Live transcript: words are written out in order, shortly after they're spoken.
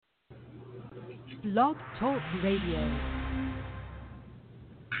Blog Talk Radio.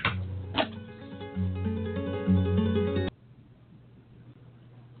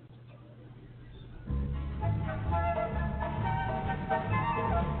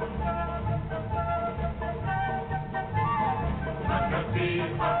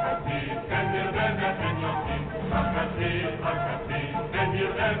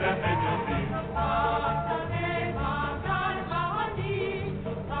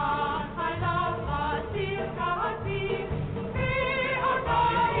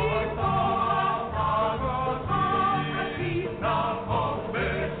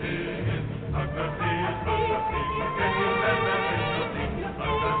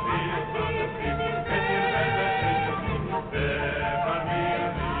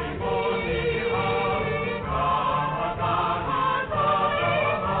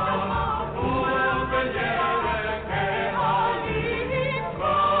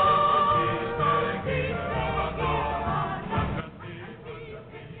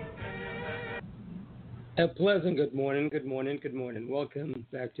 A pleasant good morning. Welcome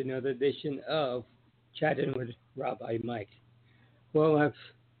back to another edition of Chatting with Rabbi Mike. Well,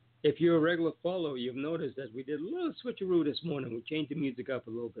 if you're a regular follower, you've noticed that we did a little switcheroo this morning. We changed the music up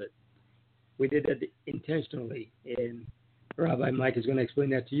a little bit. We did that intentionally, and Rabbi Mike is going to explain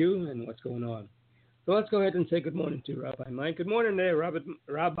that to you and what's going on. So let's go ahead and say good morning to Rabbi Mike. Good morning there,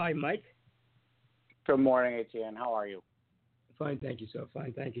 Rabbi Mike. Good morning, Etienne. How are you? Fine, thank you, sir.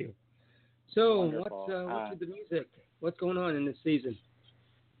 Fine, thank you. So, Wonderful. what's with the music? What's going on in this season?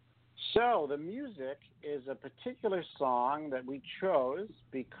 So, the music is a particular song that we chose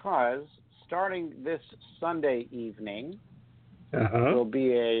because starting this Sunday evening will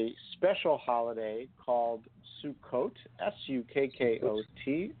be a special holiday called Sukkot,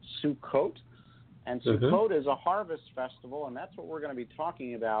 S-U-K-K-O-T, Sukkot. And Sukkot is a harvest festival, and that's what we're going to be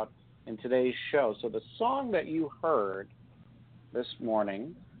talking about in today's show. So, the song that you heard this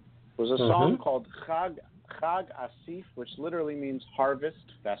morning was a song called Chag Asif, which literally means harvest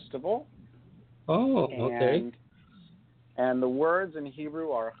festival. Oh, okay. And the words in Hebrew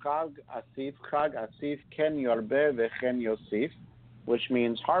are Chag Asif, Ken Yorbeh Vechen Yosif, which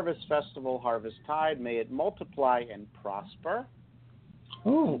means harvest festival, harvest tide, may it multiply and prosper.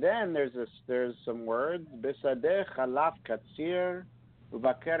 Oh. And then there's some words, Besadeh Chalaf Katsir,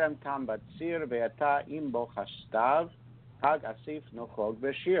 Ubakerem Tam Batsir, Ve'ata Imbo Hashtav, Chag Asif Nochog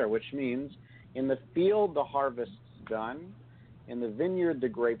Bashir, which means in the field the harvest's done, in the vineyard the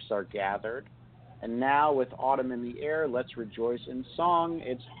grapes are gathered, and now with autumn in the air, let's rejoice in song,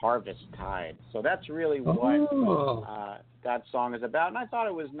 it's harvest tide. So that's really what that song is about, and I thought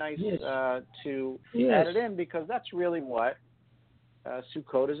it was nice to add it in because that's really what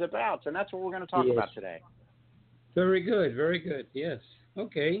Sukkot is about, and that's what we're going to talk about today. Very good, yes.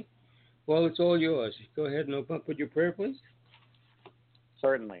 Okay. Well, it's all yours. Go ahead and open up with your prayer, please.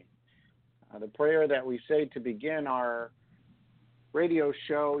 Certainly. The prayer that we say to begin our radio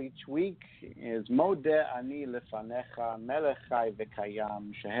show each week is Modeh ani lefanecha melech chai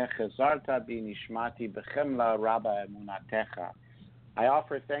v'kayam shehechazarta bi nishmati b'chemla rabba emunatecha. I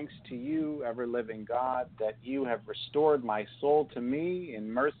offer thanks to you, ever-living God, that you have restored my soul to me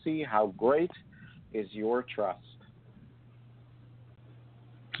in mercy. How great is your trust.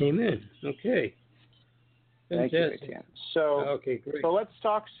 Amen. Okay. Thank you, Etienne. So great. So let's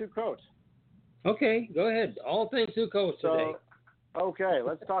talk Sukkot. Okay, go ahead. All things Sukkot today. Okay,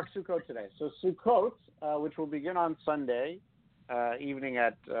 let's talk Sukkot today. So Sukkot, which will begin on Sunday evening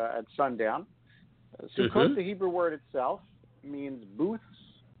at sundown. Sukkot, the Hebrew word itself, means booths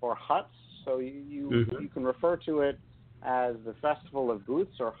or huts. So you can refer to it as the festival of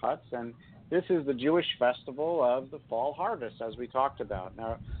booths or huts, and this is the Jewish festival of the fall harvest, as we talked about.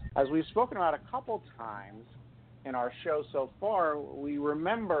 Now, as we've spoken about a couple times in our show so far, we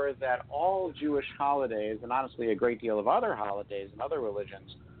remember that all Jewish holidays, and honestly a great deal of other holidays and other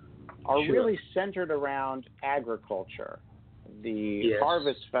religions, are really centered around agriculture. The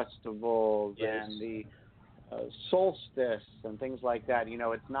harvest festivals and the solstice and things like that. You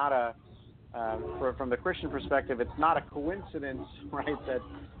know, it's not from the Christian perspective, it's not a coincidence, right, that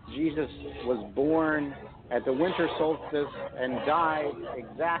Jesus was born at the winter solstice and died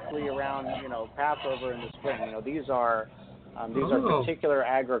exactly around, Passover in the spring. These are particular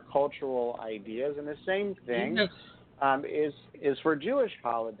agricultural ideas, and the same thing is for Jewish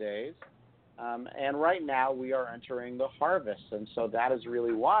holidays. And right now we are entering the harvest, and so that is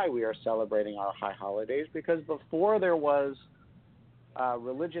really why we are celebrating our high holidays, because before there was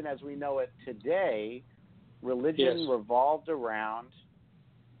religion as we know it today, religion revolved around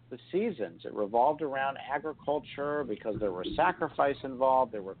the seasons. It revolved around agriculture because there were sacrifice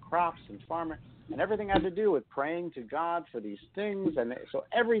involved, there were crops and farmers. And everything had to do with praying to God for these things. And so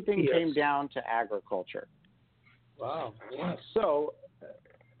everything came down to agriculture. Wow. Yes. So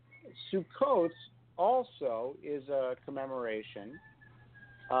Sukkot also is a commemoration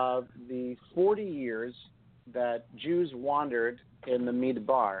of the 40 years that Jews wandered in the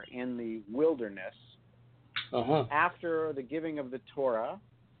Midbar, in the wilderness, after the giving of the Torah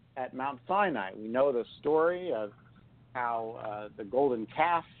at Mount Sinai. We know the story of how the golden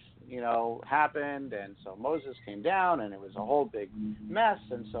calf, happened, and so Moses came down, and it was a whole big mess,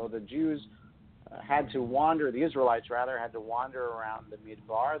 and so the Jews had to wander, the Israelites rather, had to wander around the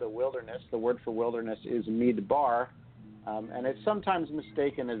Midbar, the wilderness. The word for wilderness is Midbar, and it's sometimes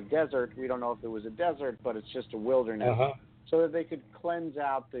mistaken as desert. We don't know if it was a desert, but it's just a wilderness, so that they could cleanse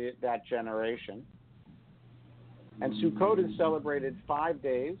out that generation. And Sukkot is celebrated 5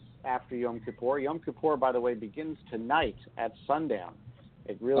 days after Yom Kippur. Yom Kippur, by the way, begins tonight at sundown.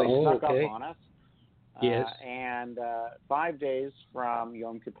 It really snuck up on us. Yes. And 5 days from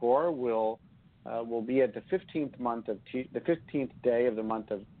Yom Kippur will be at the 15th day of the month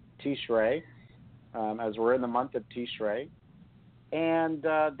of Tishrei, as we're in the month of Tishrei, and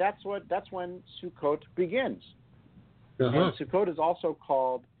that's when Sukkot begins. And Sukkot is also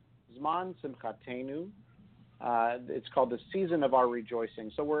called Zman Simchatenu. It's called the season of our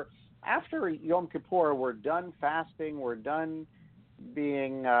rejoicing. So we're after Yom Kippur, we're done fasting, we're done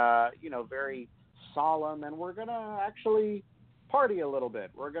being very solemn, and we're gonna actually party a little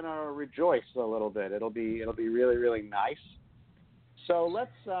bit. We're gonna rejoice a little bit. It'll be really, really nice. So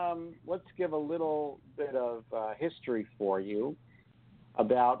let's give a little bit of history for you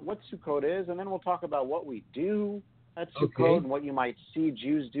about what Sukkot is, and then we'll talk about what we do at Sukkot and what you might see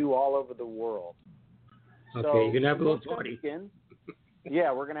Jews do all over the world. Okay, you're gonna have a little party.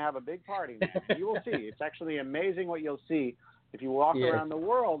 Yeah, we're gonna have a big party, man. You will see. It's actually amazing what you'll see if you walk around the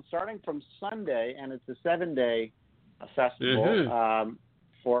world, starting from Sunday, and it's a 7-day festival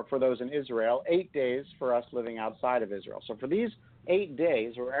for those in Israel, 8 days for us living outside of Israel. So for these 8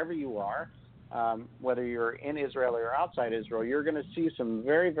 days, wherever you are, whether you're in Israel or outside Israel, you're going to see some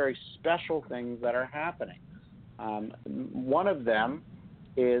very, very special things that are happening. One of them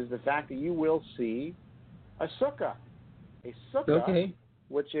is the fact that you will see a sukkah. A sukkah,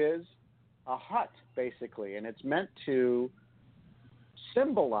 which is a hut, basically, and it's meant to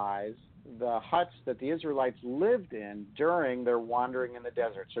symbolize the huts that the Israelites lived in during their wandering in the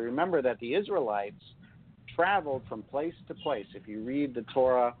desert. So remember that the Israelites traveled from place to place. If you read the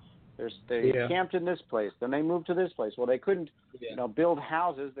Torah, they camped in this place, then they moved to this place. Well, they couldn't build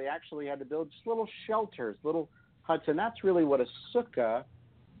houses. They actually had to build just little shelters, little huts, and that's really what a sukkah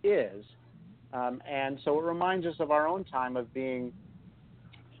is. And so it reminds us of our own time of being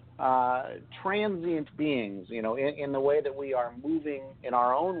transient beings, in the way that we are moving in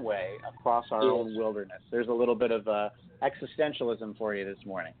our own way across our own wilderness. There's a little bit of existentialism for you this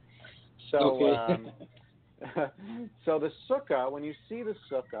morning. So, so the sukkah, when you see the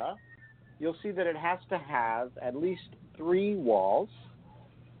sukkah, you'll see that it has to have at least 3 walls.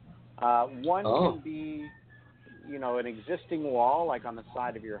 One can be, an existing wall, like on the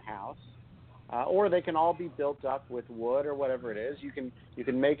side of your house. Or they can all be built up with wood or whatever it is. You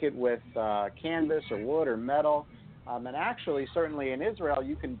can make it with canvas or wood or metal. And actually, certainly in Israel,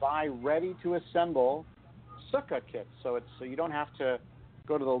 you can buy ready-to-assemble sukkah kits. So you don't have to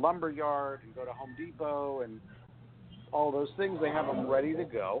go to the lumber yard and go to Home Depot and all those things. They have them ready to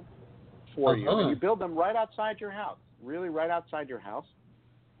go for you. And you build them right outside your house, really right outside your house.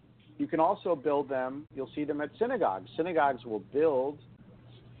 You can also build them. You'll see them at synagogues. Synagogues will build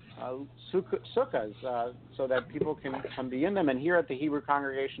sukkahs so that people can be in them. And here at the Hebrew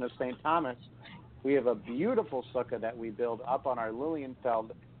Congregation of St. Thomas, we have a beautiful sukkah that we build up on our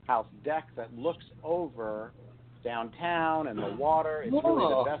Lilienfeld house deck that looks over downtown and the water. It's really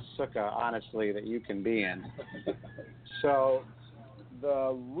the best sukkah, honestly, that you can be in. So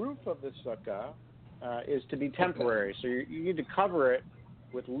the roof of the sukkah is to be temporary. So you need to cover it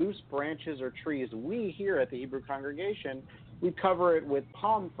with loose branches or trees. We here at the Hebrew Congregation, we cover it with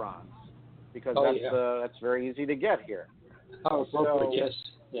palm fronds because that's very easy to get here.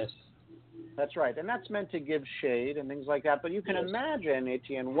 Yes. That's right, and that's meant to give shade and things like that. But you can imagine,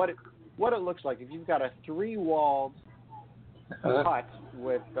 Etienne, what it looks like if you've got a 3-walled hut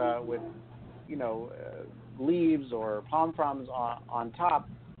with leaves or palm fronds on top.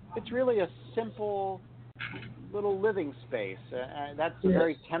 It's really a simple little living space. That's a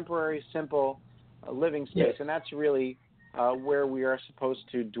very temporary, simple living space, and that's really where we are supposed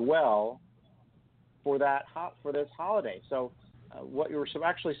to dwell for this holiday. So what you're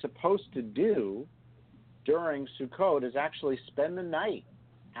actually supposed to do during Sukkot is actually spend the night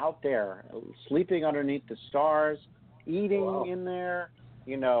out there, sleeping underneath the stars, eating in there,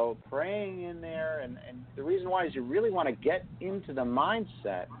 praying in there. And the reason why is you really want to get into the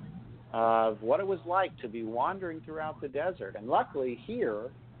mindset of what it was like to be wandering throughout the desert. And luckily here,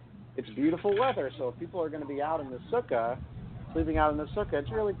 it's beautiful weather. So if people are going to be out in the sukkah, sleeping out in the sukkah,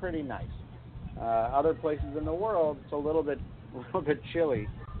 it's really pretty nice. Other places in the world, it's a little bit chilly,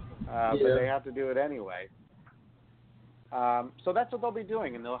 but they have to do it anyway. So that's what they'll be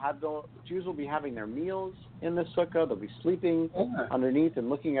doing, and the Jews will be having their meals in the sukkah. They'll be sleeping underneath and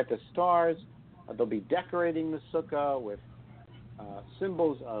looking at the stars. They'll be decorating the sukkah with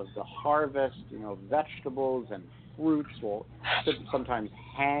symbols of the harvest. Vegetables and fruits will sometimes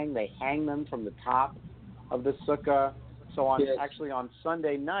hang. They hang them from the top of the sukkah. So on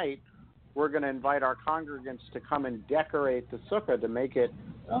Sunday night, we're going to invite our congregants to come and decorate the sukkah to make it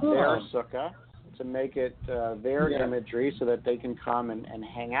their sukkah, to make it their imagery so that they can come and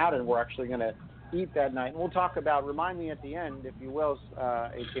hang out. And we're actually going to eat that night. And we'll talk about, remind me at the end, if you will,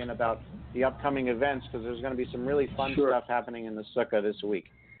 Etienne, about the upcoming events, because there's going to be some really fun stuff happening in the sukkah this week.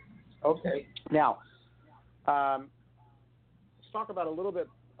 Okay. Now, let's talk about a little bit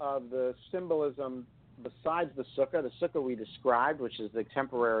of the symbolism besides the sukkah we described, which is the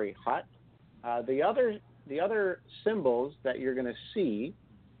temporary hut. The other symbols that you're going to see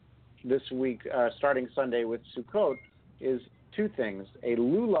this week, starting Sunday with Sukkot, is two things: a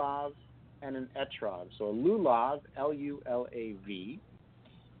lulav and an etrog. So a lulav, L-U-L-A-V,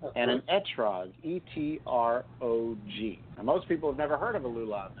 and an etrog, E-T-R-O-G. Now, most people have never heard of a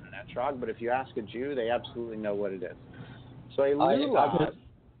lulav and an etrog, but if you ask a Jew, they absolutely know what it is. So a lulav...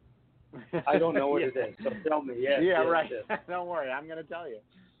 I don't know what it is, so tell me. Yes, right. Yes. Don't worry, I'm going to tell you.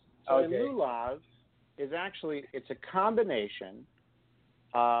 So a lulav is actually, it's a combination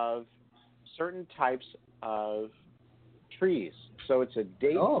of certain types of trees. So it's a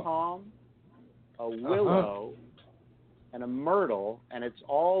date palm, a willow, and a myrtle, and it's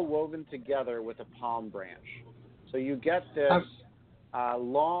all woven together with a palm branch. So you get this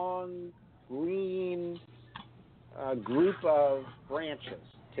long, green group of branches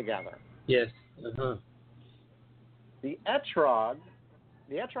together. Yes. The etrog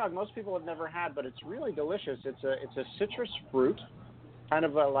most people have never had, but it's really delicious. It's a citrus fruit, kind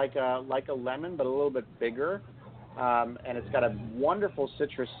of like a lemon, but a little bit bigger, and it's got a wonderful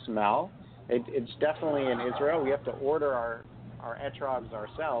citrus smell. It's definitely in Israel. We have to order our etrogs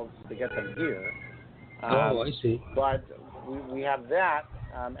ourselves to get them here. I see. But we have that,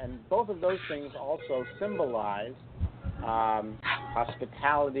 and both of those things also symbolize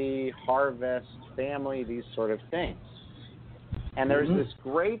hospitality, harvest, family, these sort of things. And there's this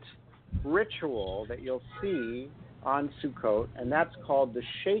great ritual that you'll see on Sukkot, and that's called the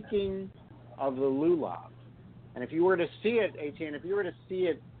shaking of the lulav. And if you were to see it, Etienne, if you were to see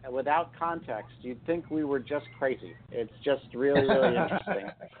it without context, you'd think we were just crazy. It's just really, really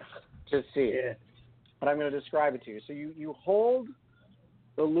interesting to see it. But I'm going to describe it to you. So you hold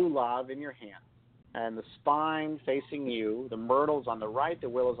the lulav in your hand, and the spine facing you, the myrtle's on the right, the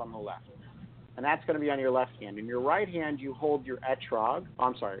willow's on the left. And that's going to be on your left hand. In your right hand, you hold your etrog. Oh,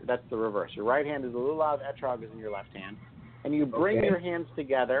 I'm sorry, that's the reverse. Your right hand is the lulav, etrog is in your left hand. And you bring your hands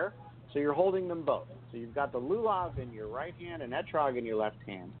together, so you're holding them both. So you've got the lulav in your right hand and etrog in your left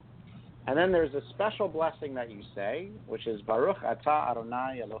hand. And then there's a special blessing that you say, which is Baruch Atah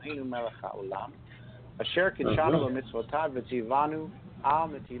Adonai Eloheinu melech haolam, asher kidshanu b'mitzvotav v'tzivanu al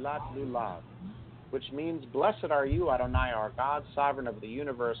metilat lulav, which means, blessed are you, Adonai, our God, sovereign of the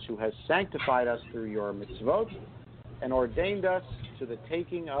universe, who has sanctified us through your mitzvot and ordained us to the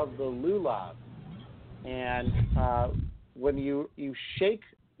taking of the lulav. And when you shake,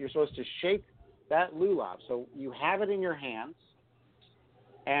 you're supposed to shake that lulav. So you have it in your hands,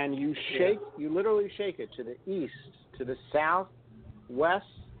 and you shake, you literally shake it to the east, to the south, west,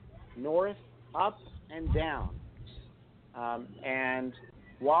 north, up, and down. And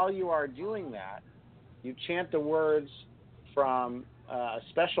while you are doing that, you chant the words from a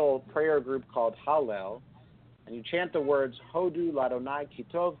special prayer group called Hallel, and you chant the words Hodu Ladonai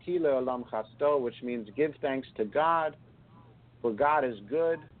Kitov Ki Leolam Chasto, which means give thanks to God, for God is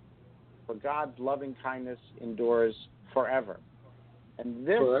good, for God's loving kindness endures forever. And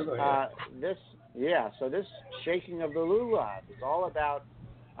this, so this shaking of the lulav is all about,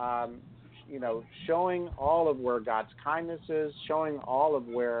 showing all of where God's kindness is, showing all of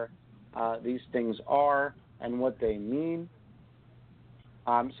where these things are and what they mean.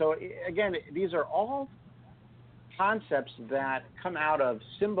 So again, these are all concepts that come out of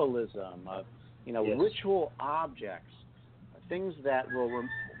symbolism, of ritual objects, things that will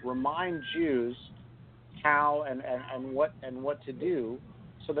remind Jews how and what to do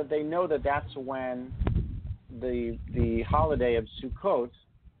so that they know that that's when the holiday of Sukkot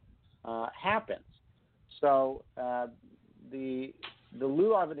happens. So the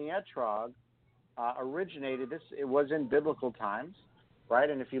lulav and the etrog originated. It was in biblical times, right?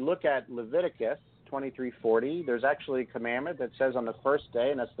 And if you look at Leviticus 23:40, there's actually a commandment that says on the first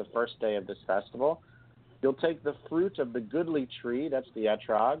day, and that's the first day of this festival, you'll take the fruit of the goodly tree, that's the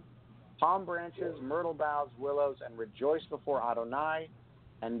etrog, palm branches, myrtle boughs, willows, and rejoice before Adonai.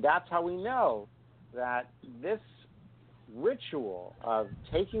 And that's how we know that this ritual of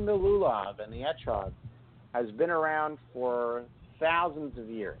taking the lulav and the etrog has been around for thousands of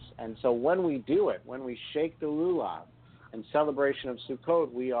years. And so when we do it, when we shake the lulav in celebration of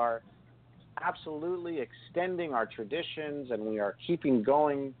Sukkot, we are absolutely extending our traditions, and we are keeping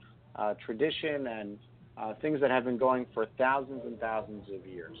going tradition and things that have been going for thousands and thousands of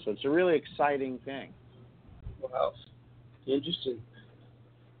years. So it's a really exciting thing. Wow. Interesting.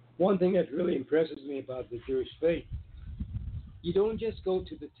 One thing that really impresses me about the Jewish faith, you don't just go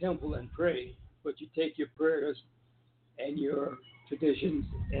to the temple and pray, but you take your prayers and your traditions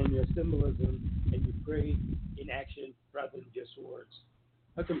and your symbolism and you pray in action rather than just words.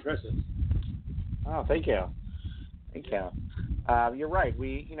 That's impressive. Oh, thank you. Thank you. You're right.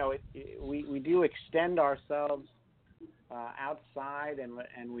 We do extend ourselves outside,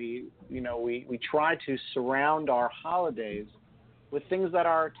 and we try to surround our holidays with things that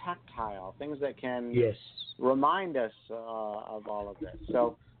are tactile, things that can remind us of all of this.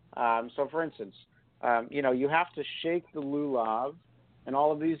 So for instance, you have to shake the lulav in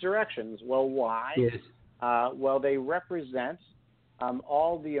all of these directions. Well, why? Yes. Well, they represent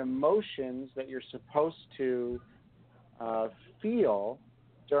all the emotions that you're supposed to feel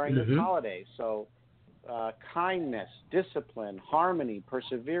during this holiday. So kindness, discipline, harmony,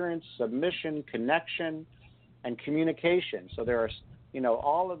 perseverance, submission, connection, and communication. So there are,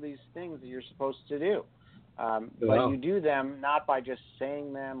 all of these things that you're supposed to do. But you do them not by just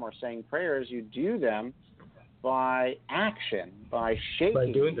saying them or saying prayers. You do them by action, by shaking.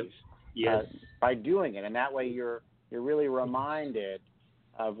 By doing them. Yes. By doing it. And that way you're really reminded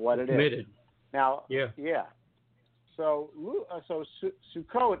of what it Committed. is. Now, yeah. So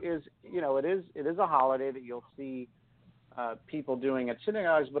Sukkot is, it is a holiday that you'll see people doing at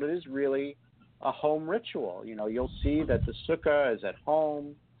synagogues, but it is really a home ritual. You'll see that the sukkah is at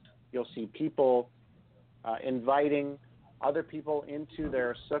home. You'll see people inviting other people into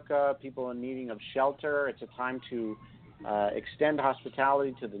their sukkah, people in needing of shelter. It's a time to extend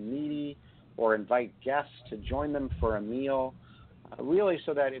hospitality to the needy or invite guests to join them for a meal, really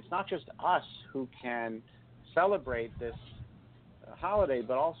so that it's not just us who can celebrate this holiday,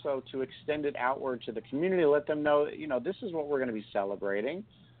 but also to extend it outward to the community, let them know, this is what we're going to be celebrating.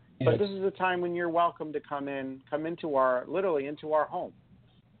 Yes. But this is a time when you're welcome to come into our home,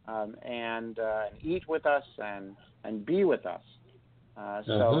 and eat with us and be with us.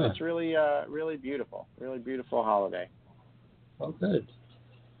 So it's really beautiful holiday. Oh, good.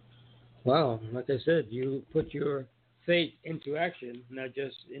 Wow, like I said, you put your faith into action, not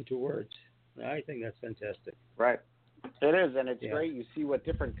just into words. I think that's fantastic. Right. It is, and it's great. You see what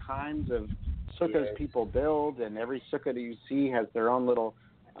different kinds of sukkahs people build, and every sukkah that you see has their own little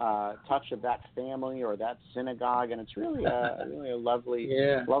touch of that family or that synagogue, and it's really a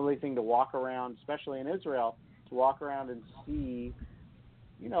lovely thing to walk around, especially in Israel, to walk around and see,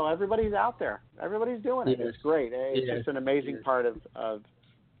 everybody's out there. Everybody's doing it. It's great. It's just an amazing part of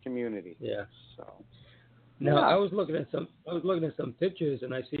community. Yeah. So. Now I was looking at some pictures,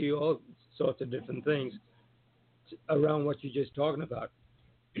 and I see all sorts of different things around what you're just talking about.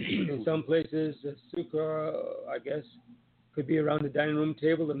 In some places, the sukkah, I guess, could be around the dining room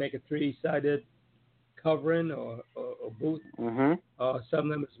table to make a 3-sided covering or booth. Mm-hmm. Some of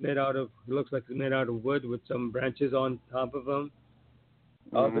them looks like it's made out of wood with some branches on top of them.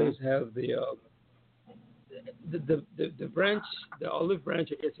 Mm-hmm. Others have the branch, the olive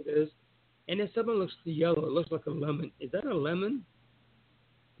branch, I guess it is. And then something looks yellow. It looks like a lemon. Is that a lemon?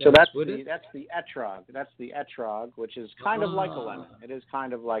 So that's the etrog. That's the etrog, which is kind of like a lemon. It is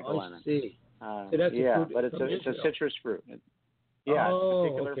kind of like a lemon. I see. So that's but it's a citrus fruit. It's a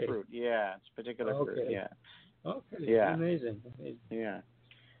particular fruit. Yeah, it's a particular fruit. Yeah. Okay. Yeah. Amazing. Yeah.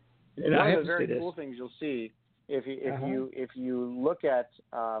 And one of the very cool things you'll see if you look at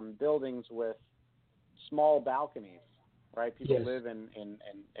buildings with small balconies, right? People live in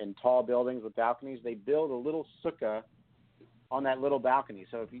tall buildings with balconies. They build a little sukkah on that little balcony.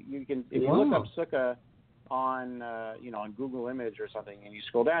 So if you look up sukkah on on Google Image or something, and you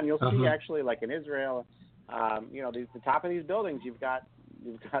scroll down, you'll see actually, like in Israel, the top of these buildings, you've got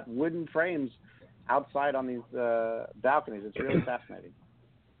wooden frames outside on these balconies. It's really fascinating.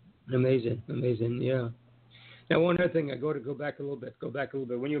 Amazing, amazing, yeah. Now, one other thing, go back a little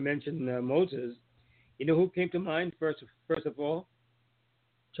bit. When you mentioned Moses, you know who came to mind first of all?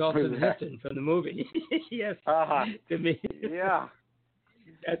 Charlton Heston from the movie. Yes, to me. Yeah.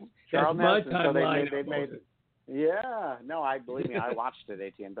 that's my Heston, timeline. So they made. Yeah, no, believe me, I watched it,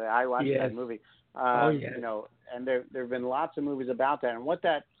 Etienne, but I watched that movie. Yes. You know, and there've been lots of movies about that, and what's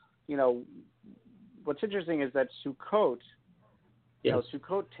interesting is that Sukkot. Yes. You know,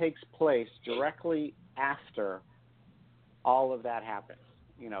 Sukkot takes place directly after all of that happens.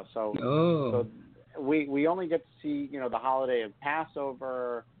 You know, so we only get to see the holiday of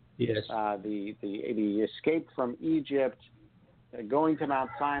Passover. Yes. The escape from Egypt, going to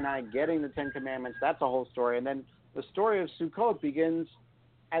Mount Sinai, getting the Ten Commandments. That's a whole story, and then the story of Sukkot begins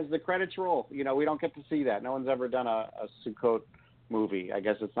as the credits roll. You know, we don't get to see that. No one's ever done a Sukkot movie. I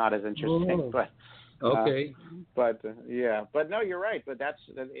guess it's not as interesting, but. Okay. But no, you're right. But that's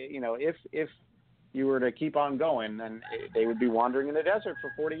if you were to keep on going, then they would be wandering in the desert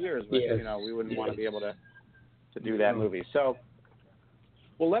for 40 years. But we wouldn't want to be able to do that movie. So,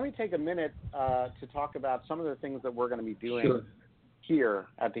 well, let me take a minute to talk about some of the things that we're going to be doing here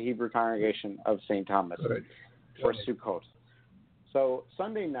at the Hebrew Congregation of St. Thomas for Sukkot. So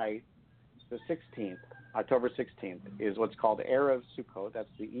Sunday night, the 16th. October 16th is what's called Erev Sukkot. That's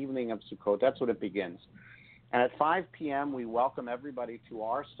the evening of Sukkot. That's when it begins. And at 5 p.m., we welcome everybody to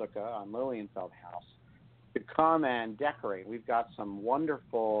our sukkah on Lilienfeld House to come and decorate. We've got some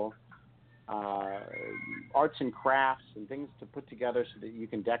wonderful arts and crafts and things to put together so that you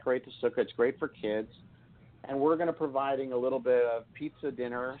can decorate the sukkah. It's great for kids. And we're going to providing a little bit of pizza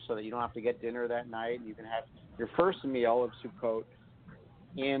dinner so that you don't have to get dinner that night. You can have your first meal of Sukkot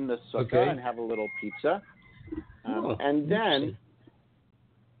in the sukkah and have a little pizza. And then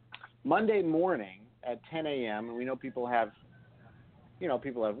Monday morning at 10 a.m., and we know people have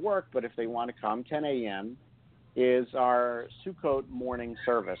work, but if they want to come, 10 a.m. is our Sukkot morning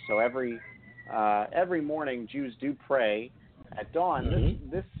service. So every morning Jews do pray at dawn.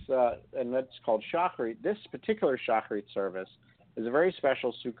 This and that's called Shacharit. This particular Shacharit service is a very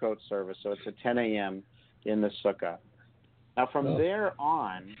special Sukkot service. So it's at 10 a.m. in the sukkah. Now, from there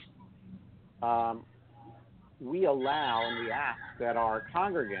on, we allow and we ask that our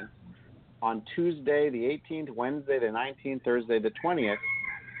congregants on Tuesday the 18th, Wednesday the 19th, Thursday the 20th,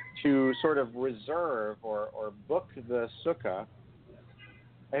 to sort of reserve or book the sukkah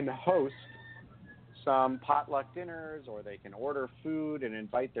and host some potluck dinners, or they can order food and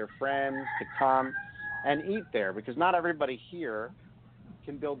invite their friends to come and eat there, because not everybody here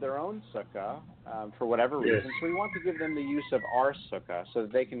can build their own sukkah for whatever reason. So we want to give them the use of our sukkah so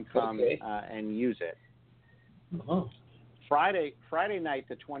that they can come and use it. Friday night,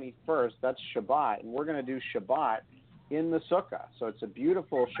 the 21st, that's Shabbat, and we're going to do Shabbat in the sukkah. So it's a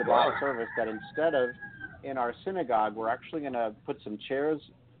beautiful Shabbat service that instead of in our synagogue, we're actually going to put some chairs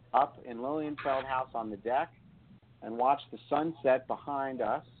up in Lilienfeld House on the deck and watch the sunset behind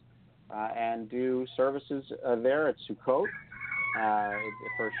us and do services there at Sukkot.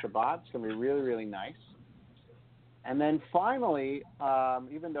 For Shabbat. It's going to be really, really nice. And then finally,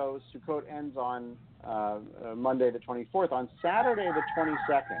 even though Sukkot ends on Monday the 24th, on Saturday the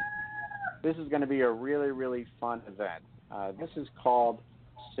 22nd, this is going to be a really, really fun event. This is called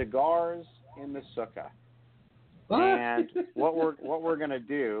Cigars in the Sukkah. And what we're going to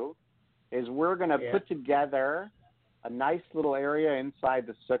do is we're going to put together a nice little area inside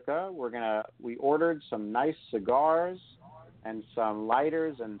the sukkah. We ordered some nice cigars and some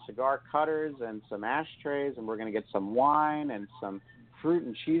lighters and cigar cutters and some ashtrays, and we're going to get some wine and some fruit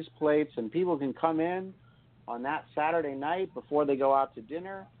and cheese plates, and people can come in on that Saturday night before they go out to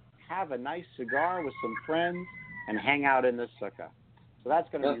dinner, have a nice cigar with some friends, and hang out in the sukkah. So that's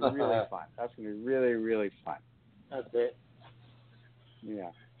going to be really fun. That's going to be really, really fun. That's it.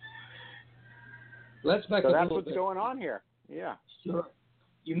 Yeah. Let's back so up that's a what's bit. going on here. Yeah. Sure.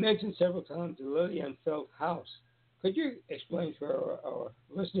 You mentioned several times the Lilienfeld House. Could you explain for our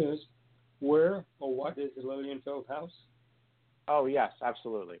listeners where or what is the Lilienfeld House? Oh, yes,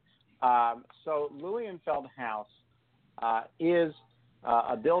 absolutely. So Lilienfeld House is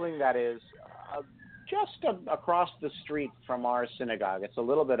a building that is just across the street from our synagogue. It's a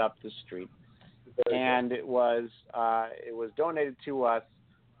little bit up the street. And it was donated to us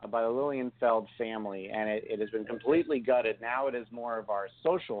by the Lilienfeld family, and it has been completely gutted. Now it is more of our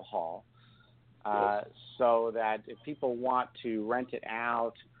social hall, so that if people want to rent it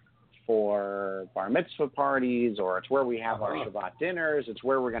out for bar mitzvah parties, or it's where we have our Shabbat dinners, it's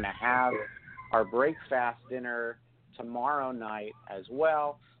where we're going to have our breakfast dinner tomorrow night as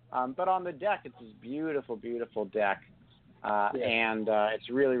well. But on the deck, it's this beautiful, beautiful deck and it's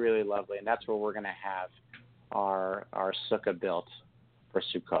really, really lovely. And that's where we're going to have our sukkah built for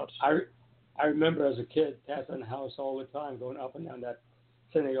Sukkot. I remember as a kid passing the house all the time, going up and down that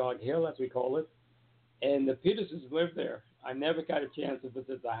synagogue hill, as we call it, and the Petersons lived there. I never got a chance to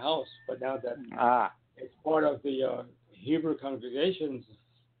visit the house, but now that it's part of the Hebrew congregation's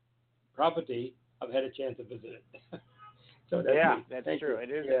property, I've had a chance to visit it. So that's true.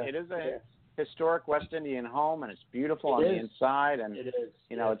 You. It is a historic West Indian home, and it's beautiful on the inside, and it is.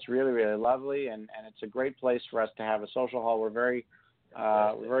 It's really, really lovely, and it's a great place for us to have a social hall. We're very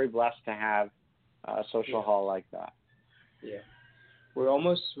blessed to have a social hall like that. Yeah. We're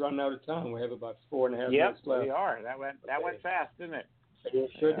almost running out of time. We have about 4.5 minutes left. We are. That went fast, didn't it? It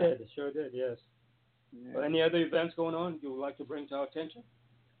sure did. It sure did, yes. Yeah. Well, any other events going on you would like to bring to our attention?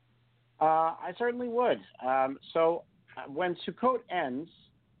 I certainly would. So when Sukkot ends,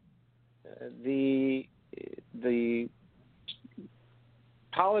 the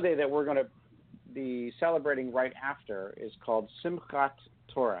holiday that we're going to be celebrating right after is called Simchat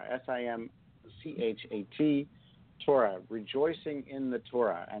Torah, Simchat Torah, rejoicing in the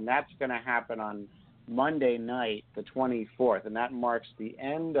Torah, and that's going to happen on Monday night, the 24th, and that marks the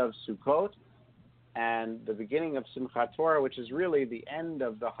end of Sukkot and the beginning of Simchat Torah, which is really the end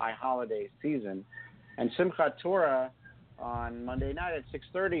of the high holiday season. And Simchat Torah on Monday night at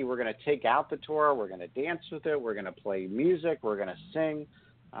 6:30, we're going to take out the Torah, we're going to dance with it, we're going to play music, we're going to sing.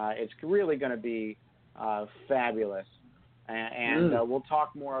 It's really going to be fabulous. And we'll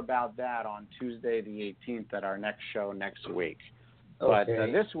talk more about that on Tuesday the 18th at our next show next week. Okay.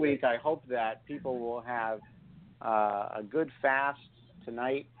 But this week, I hope that people will have a good fast.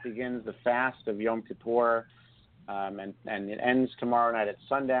 Tonight begins the fast of Yom Kippur, and it ends tomorrow night at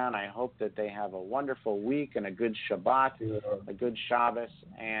sundown. I hope that they have a wonderful week and a good Shabbat, a good Shabbos,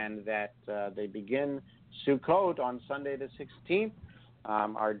 and that they begin Sukkot on Sunday the 16th.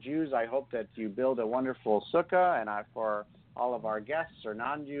 Our Jews, I hope that you build a wonderful sukkah, and for all of our guests or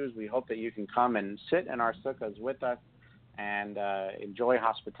non-Jews, we hope that you can come and sit in our sukkahs with us and enjoy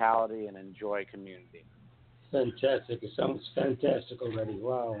hospitality and enjoy community. Fantastic. It sounds fantastic already.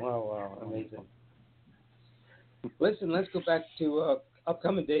 Wow. Amazing. Listen, let's go back to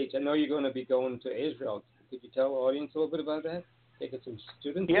upcoming dates. I know you're going to be going to Israel. Could you tell the audience a little bit about that? Taking some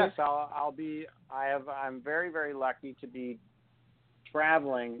students? Yes, I'm very, very lucky to be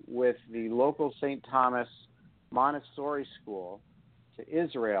traveling with the local St. Thomas Montessori School to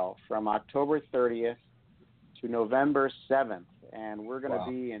Israel from October 30th to November 7th. And we're going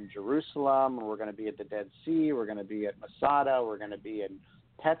to be in Jerusalem, we're going to be at the Dead Sea, we're going to be at Masada, we're going to be in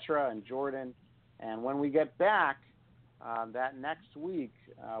Petra and Jordan. And when we get back that next week,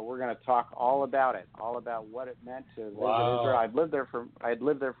 we're going to talk all about it, all about what it meant to live in Israel. I'd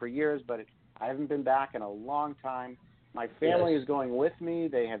lived there for years, but I haven't been back in a long time. My family is going with me.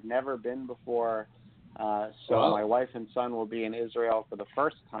 They have never been before. So my wife and son will be in Israel for the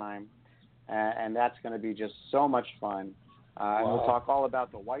first time, and that's going to be just so much fun. And we'll talk all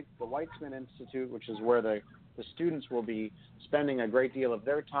about the Weitzman Institute, which is where the students will be spending a great deal of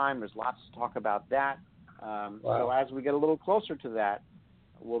their time. There's lots to talk about that. So as we get a little closer to that,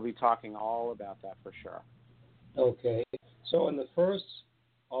 we'll be talking all about that for sure. Okay. So on the 1st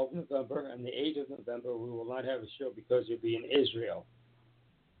of November and the 8th of November, we will not have a show because you'll be in Israel.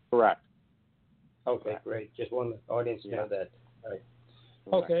 Correct. Okay, great. Just want the audience to know that. All right.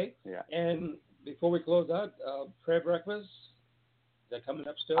 Okay. Yeah. And before we close out, prayer breakfast, is that coming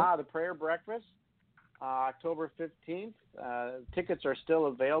up still? The prayer breakfast, October 15th. Tickets are still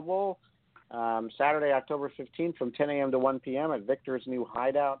available. Saturday, October 15th from 10 a.m. to 1 p.m. at Victor's New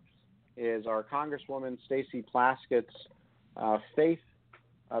Hideout is our Congresswoman Stacey Plaskett's faith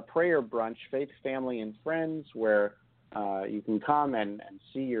prayer brunch, Faith, Family, and Friends, where you can come and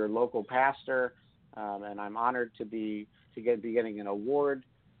see your local pastor. And I'm honored to be getting an award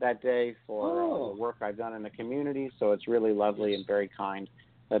that day for the work I've done in the community. So it's really lovely and very kind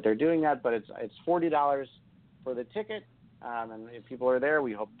that they're doing that. But it's $40 for the ticket, and if people are there,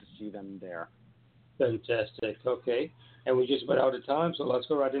 we hope to see them there. Fantastic. Okay, and we just went out of time, so let's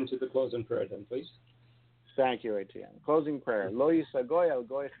go right into the closing prayer then, please. Thank you, Etienne. Closing prayer. Lo yisagoy al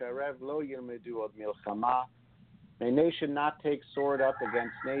goy cherev, lo yirmedu od milchama. May nation not take sword up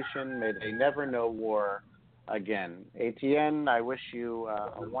against nation. May they never know war again. Etienne, I wish you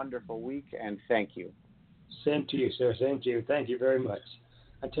a wonderful week, and thank you. Same to you, sir. Same to you. Thank you very much.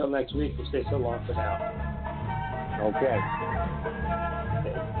 Until next week, we'll stay so long for now. Okay.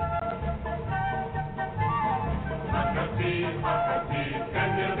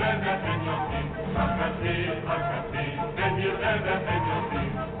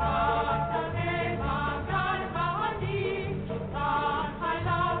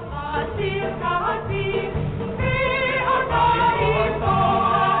 Simchat Torah.